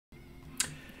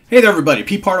Hey there everybody,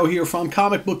 Pete Pardo here from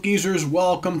Comic Book Geezers.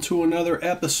 Welcome to another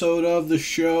episode of the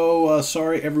show.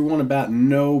 Sorry everyone about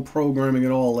no programming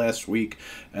at all last week.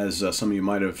 As some of you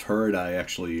might have heard, I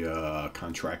actually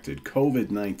contracted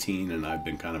COVID-19 and I've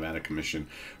been kind of out of commission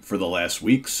for the last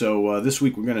week. So this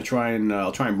week we're going to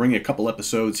I'll try and bring you a couple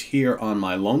episodes here on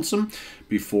my lonesome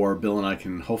before Bill and I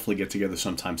can hopefully get together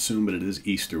sometime soon, but it is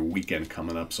Easter weekend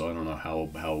coming up, so I don't know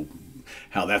how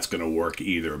that's going to work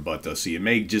either. But so you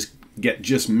may get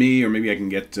just me, or maybe I can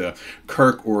get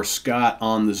Kirk or Scott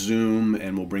on the Zoom,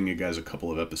 and we'll bring you guys a couple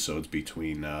of episodes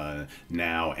between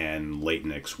now and late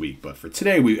next week. But for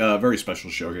today, we a very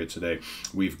special show here today.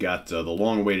 We've got the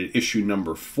long-awaited issue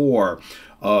number 4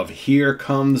 of Here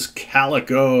Comes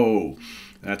Calico.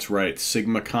 That's right,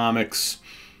 Sigma Comics,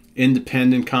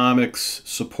 independent comics,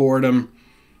 support them.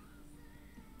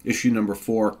 Issue number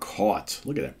 4, Caught.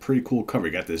 Look at that pretty cool cover.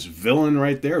 You got this villain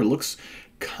right there. It looks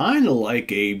kind of like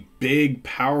a big,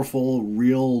 powerful,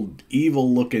 real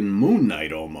evil-looking Moon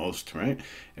Knight almost, right?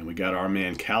 And we got our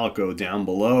man Calico down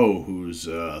below who's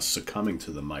succumbing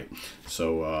to the might.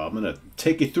 So I'm going to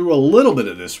take you through a little bit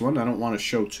of this one. I don't want to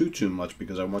show too much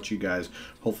because I want you guys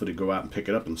hopefully to go out and pick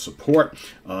it up and support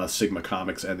Sigma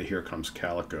Comics and the Here Comes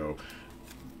Calico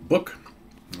book.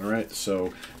 All right,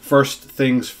 so first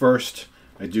things first,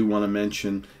 I do want to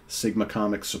mention Sigma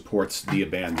Comics supports the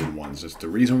abandoned ones. It's the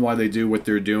reason why they do what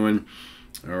they're doing.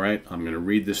 All right, I'm going to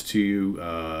read this to you.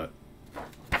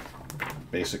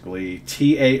 Basically,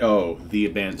 TAO, the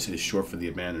abandoned, is short for the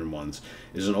abandoned ones,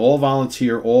 is an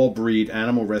all-volunteer, all-breed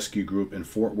animal rescue group in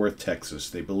Fort Worth, Texas.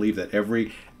 They believe that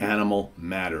every animal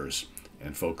matters.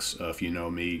 And folks, if you know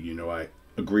me, you know I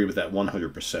agree with that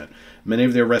 100%. Many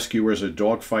of their rescuers are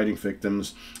dog-fighting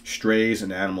victims, strays,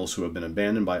 and animals who have been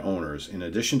abandoned by owners. In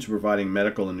addition to providing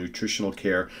medical and nutritional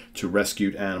care to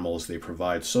rescued animals, they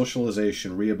provide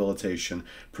socialization, rehabilitation,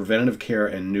 preventative care,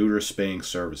 and neuter spaying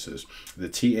services. The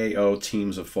TAO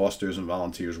teams of fosters and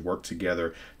volunteers work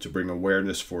together to bring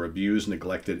awareness for abused,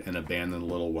 neglected, and abandoned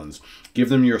little ones. Give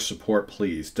them your support,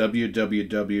 please.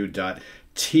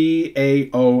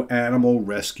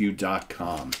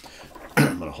 www.taoanimalrescue.com.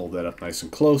 I'm going to hold that up nice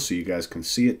and close so you guys can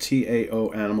see it.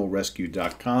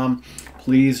 taoanimalrescue.com.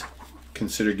 Please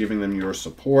consider giving them your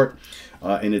support.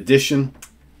 In addition,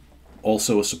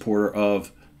 also a supporter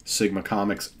of Sigma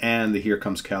Comics and the Here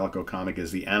Comes Calico comic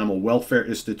is the Animal Welfare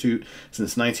Institute.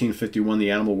 Since 1951,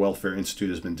 the Animal Welfare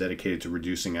Institute has been dedicated to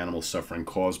reducing animal suffering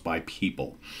caused by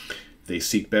people. They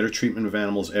seek better treatment of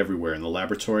animals everywhere, in the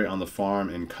laboratory, on the farm,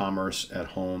 in commerce, at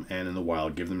home, and in the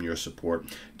wild. Give them your support.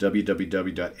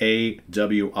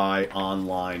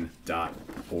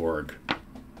 www.awionline.org.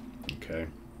 Okay.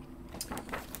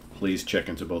 Please check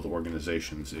into both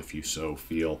organizations if you so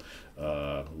feel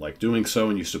like doing so,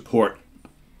 and you support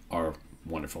our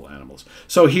wonderful animals.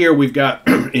 So here we've got,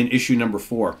 in issue number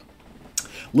 4, a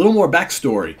little more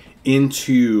backstory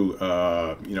into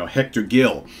Hector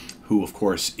Gill, who, of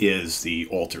course, is the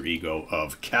alter ego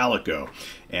of Calico.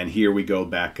 And here we go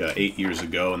back 8 years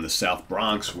ago in the South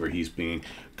Bronx, where he's being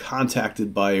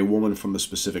contacted by a woman from a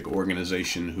specific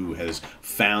organization who has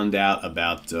found out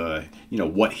about,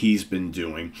 what he's been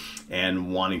doing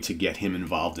and wanting to get him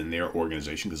involved in their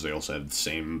organization because they also have the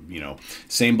same,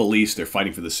 same beliefs. They're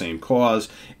fighting for the same cause.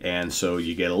 And so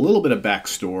you get a little bit of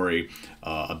backstory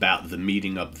about the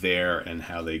meeting up there and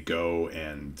how they go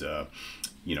and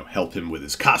help him with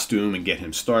his costume and get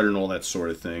him started and all that sort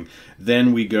of thing.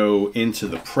 Then we go into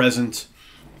the present,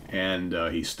 and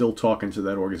he's still talking to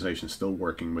that organization, still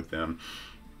working with them.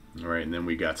 All right, and then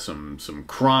we got some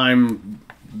crime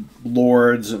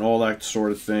lords and all that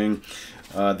sort of thing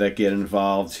that get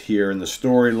involved here in the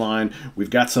storyline. We've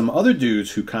got some other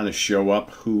dudes who kind of show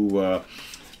up who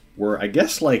were, I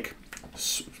guess, like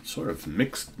sort of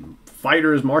mixed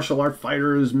fighters, martial art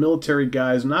fighters, military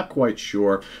guys, not quite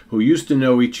sure, who used to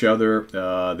know each other.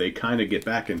 They kind of get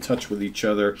back in touch with each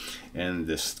other, and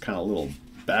this kind of little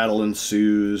battle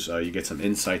ensues. You get some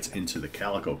insights into the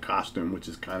Calico costume, which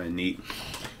is kind of neat.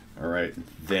 All right,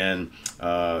 then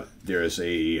there's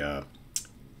a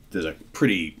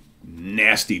pretty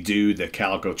nasty dude that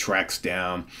Calico tracks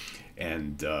down.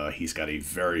 And he's got a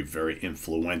very, very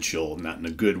influential, not in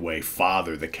a good way,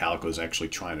 father that Calico's actually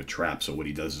trying to trap. So what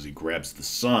he does is he grabs the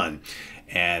son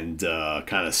and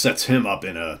kind of sets him up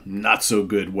in a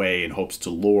not-so-good way and hopes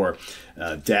to lure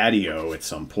Daddy-O at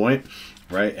some point,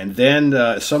 right? And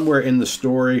then somewhere in the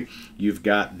story, you've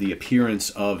got the appearance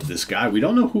of this guy. We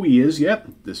don't know who he is yet,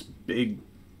 this big,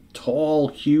 tall,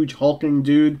 huge, hulking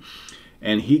dude.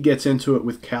 And he gets into it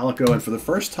with Calico, and for the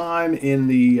first time in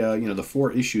the the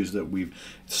 4 issues that we've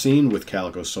seen with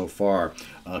Calico so far,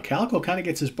 Calico kind of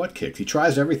gets his butt kicked. He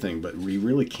tries everything, but he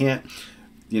really can't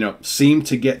seemed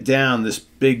to get down this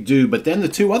big dude. But then the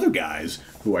two other guys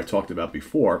who I talked about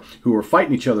before, who were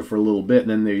fighting each other for a little bit, and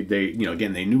then they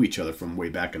again, they knew each other from way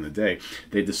back in the day.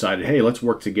 They decided, hey, let's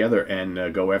work together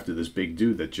and go after this big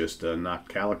dude that just knocked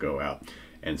Calico out.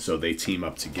 And so they team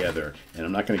up together. And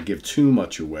I'm not going to give too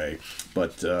much away,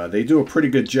 but they do a pretty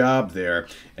good job there.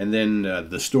 And then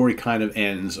the story kind of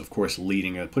ends, of course,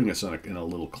 putting us in a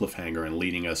little cliffhanger and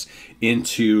leading us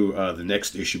into the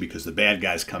next issue, because the bad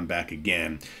guys come back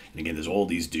again. And again, there's all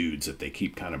these dudes that they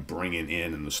keep kind of bringing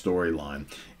in the storyline.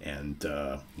 And,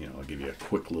 I'll give you a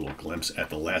quick little glimpse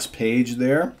at the last page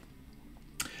there.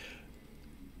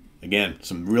 Again,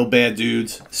 some real bad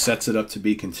dudes, sets it up to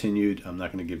be continued. I'm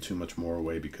not going to give too much more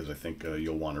away because I think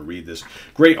you'll want to read this.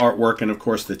 Great artwork, and of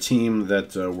course the team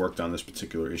that worked on this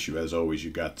particular issue, as always, you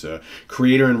got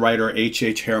creator and writer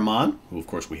H.H. Herman, who of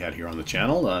course we had here on the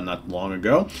channel not long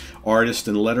ago, artist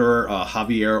and letterer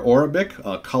Javier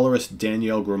Orabic, colorist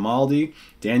Daniel Grimaldi,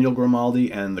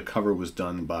 and the cover was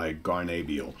done by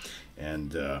Garnabiel.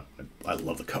 And I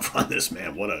love the cover on this,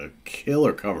 man. What a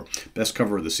killer cover. Best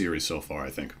cover of the series so far, I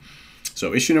think.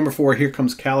 So issue number 4, Here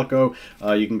Comes Calico.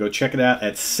 You can go check it out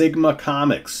at Sigma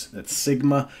Comics. That's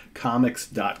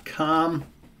sigmacomics.com.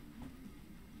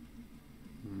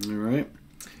 All right.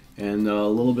 And a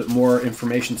little bit more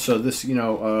information. So this,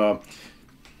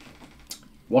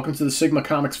 welcome to the Sigma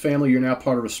Comics family. You're now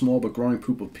part of a small but growing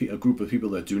group of people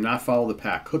that do not follow the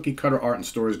pack. Cookie cutter art and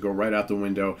stories go right out the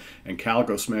window, and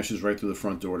Calico smashes right through the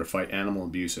front door to fight animal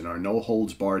abuse in our No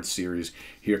Holds Barred series,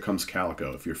 Here Comes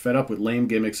Calico. If you're fed up with lame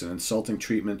gimmicks and insulting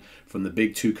treatment from the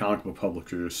big 2 comic book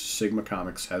publishers, Sigma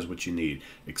Comics has what you need.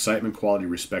 Excitement, quality,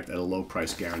 respect at a low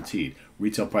price guaranteed.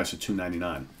 Retail price of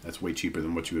 $2.99. That's way cheaper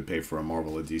than what you would pay for a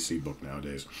Marvel or DC book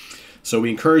nowadays. So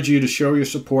we encourage you to show your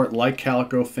support, like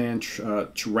Calico fan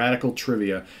radical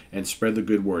trivia, and spread the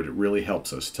good word. It really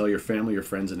helps us. Tell your family, your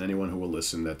friends, and anyone who will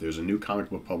listen that there's a new comic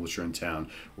book publisher in town.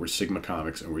 We're Sigma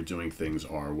Comics, and we're doing things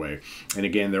our way. And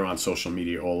again, they're on social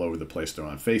media all over the place. They're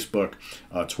on Facebook,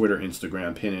 Twitter,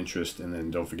 Instagram, Pinterest, and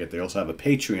then don't forget they also have a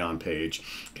Patreon page.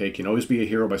 Okay, you can always be a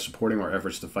hero by supporting our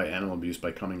efforts to fight animal abuse by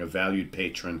becoming a valued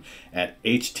patron at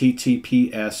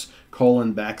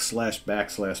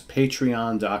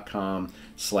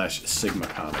https://patreon.com/Sigma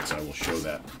Comics. I will show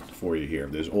that for you here.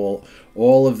 There's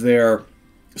all of their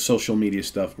social media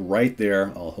stuff right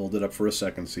there. I'll hold it up for a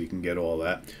second so you can get all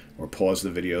that, or pause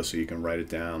the video so you can write it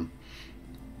down.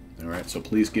 All right, so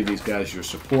please give these guys your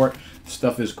support.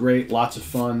 Stuff is great, lots of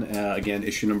fun. Again,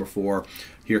 issue number 4,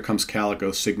 Here Comes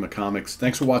Calico, Sigma Comics.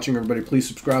 Thanks for watching, everybody. Please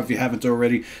subscribe if you haven't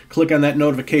already. Click on that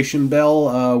notification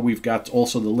bell. We've got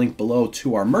also the link below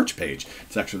to our merch page.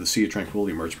 It's actually the Sea of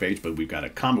Tranquility merch page, but we've got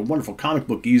a wonderful comic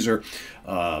book geezer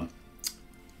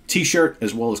T-shirt,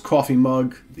 as well as coffee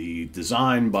mug. The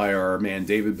design by our man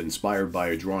David, inspired by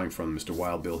a drawing from Mr.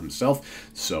 Wild Bill himself.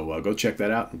 So go check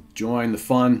that out. Join the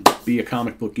fun. Be a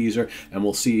comic book geezer. And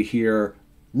we'll see you here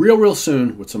real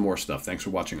soon with some more stuff. Thanks for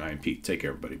watching. I am Pete. Take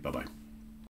care, everybody. Bye-bye.